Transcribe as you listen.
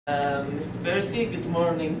Ms. Percy, good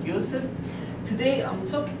morning, Yusuf. Today I'm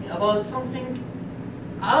talking about something,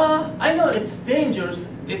 I know it's dangerous,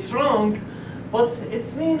 it's wrong, but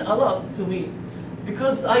it's mean a lot to me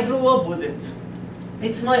because I grew up with it.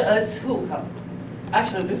 It's hookah.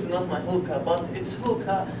 Actually, this is not my hookah, but it's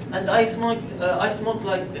hookah, and I smoke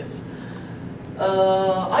like this.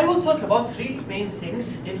 I will talk about three main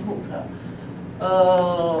things in hookah.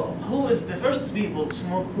 Who is the first people to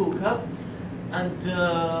smoke hookah, and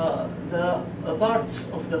the parts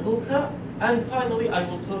of the hookah, and finally I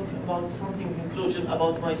will talk about something in conclusion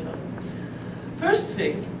about myself. First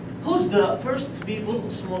thing, who's the first people who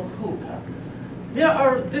smoke hookah? There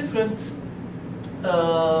are different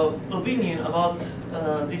opinion about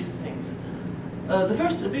these things. The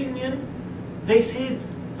first opinion, they said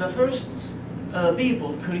the first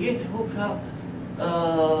people create hookah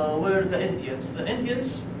were the Indians. The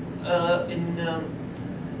Indians in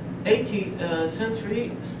 18th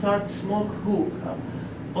century start smoke hookah,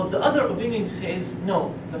 but the other opinion says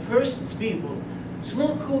no. The first people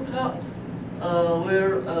smoke hookah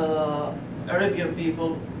were Arabian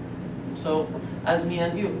people, so as me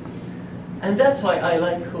and you, and that's why I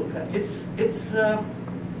like hookah. It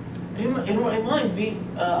reminds me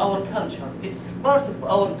our culture. It's part of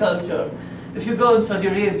our culture. If you go in Saudi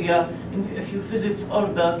Arabia, if you visit all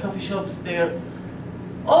the coffee shops there,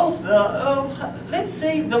 all of the, let's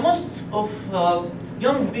say the most of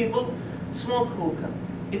young people smoke hookah.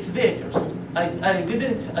 It's dangerous. I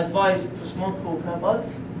didn't advise to smoke hookah, but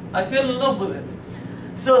I fell in love with it.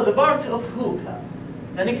 So the part of hookah,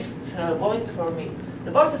 the next point for me.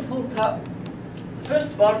 The part of hookah,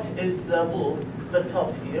 first part is the bowl, the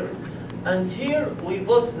top here, and here we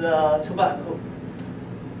put the tobacco,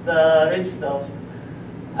 the red stuff.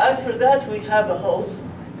 After that we have a hose.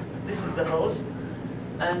 This is the hose.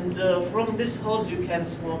 And from this hose you can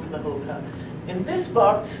smoke the hookah. In this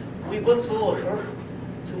part we put water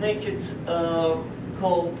to make it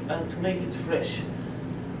cold and to make it fresh.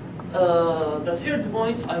 The third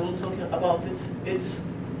point I will talk about it. It's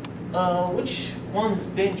which one's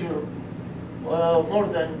danger more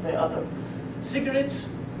than the other, cigarettes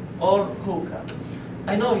or hookah.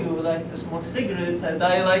 I know you like to smoke cigarettes and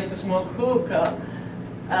I like to smoke hookah,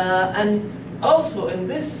 and also in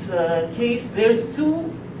this case there's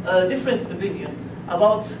two different opinions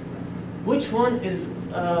about which one is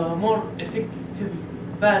more effective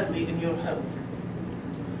badly in your health.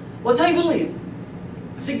 What I believe,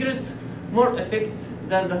 cigarette more effective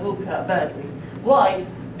than the hookah badly. Why?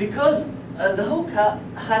 Because the hookah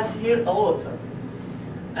has here a water,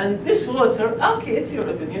 and this water, okay, it's your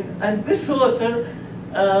opinion, and this water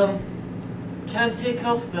can take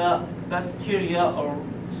off the bacteria or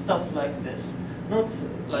stuff like this, not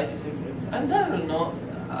like a cigarette. And I don't know,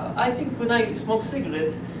 I think when I smoke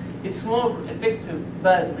cigarette, it's more effective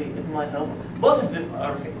badly in my health. Both of them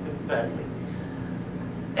are effective badly.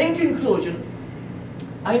 In conclusion,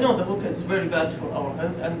 I know the hookah is very bad for our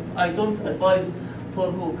health, and I don't advise for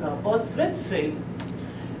hookah, but let's say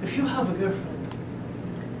if you have a girlfriend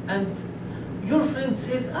and your friend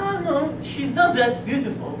says, no, she's not that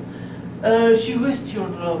beautiful, she wastes your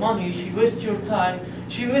money, she wastes your time,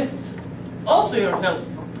 she wastes also your health.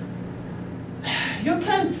 You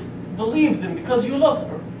can't believe them because you love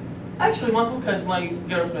her. Actually, my hookah is my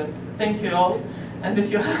girlfriend. Thank you all, and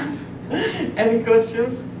if you have any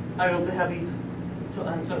questions, I will be happy to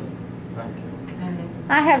answer. Thank you.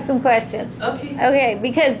 I have some questions. Okay. Okay,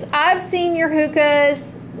 because I've seen your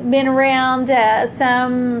hookahs, been around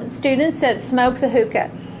some students that smoke the hookah,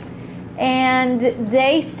 and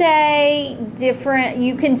they say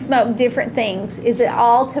you can smoke different things. Is it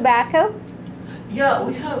all tobacco? Yeah,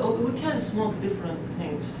 we can smoke different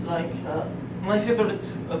things. Like my favorite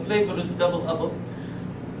flavor is double apple.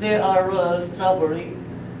 They are strawberry.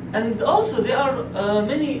 And also there are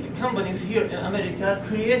many companies here in America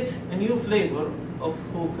create a new flavor of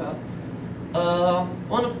hookah.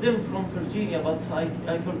 One of them from Virginia, but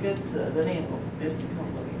I forget the name of this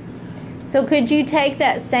company. So could you take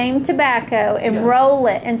that same tobacco and roll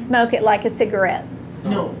it and smoke it like a cigarette?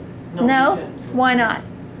 No? No? You can't. Why not?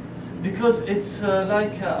 Because it's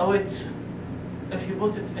like a wet. If you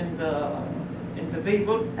put it in the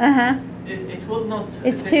paper, it will not.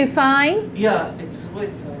 It's too fine? Yeah, it's wet.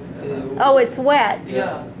 Oh, it's wet.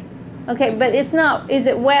 Yeah. Okay, but it's not. Is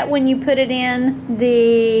it wet when you put it in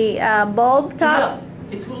the bulb top?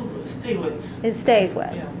 Yeah, it will stay wet. It stays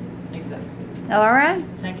wet. Yeah, exactly. All right.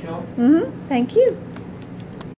 Thank you. Thank you.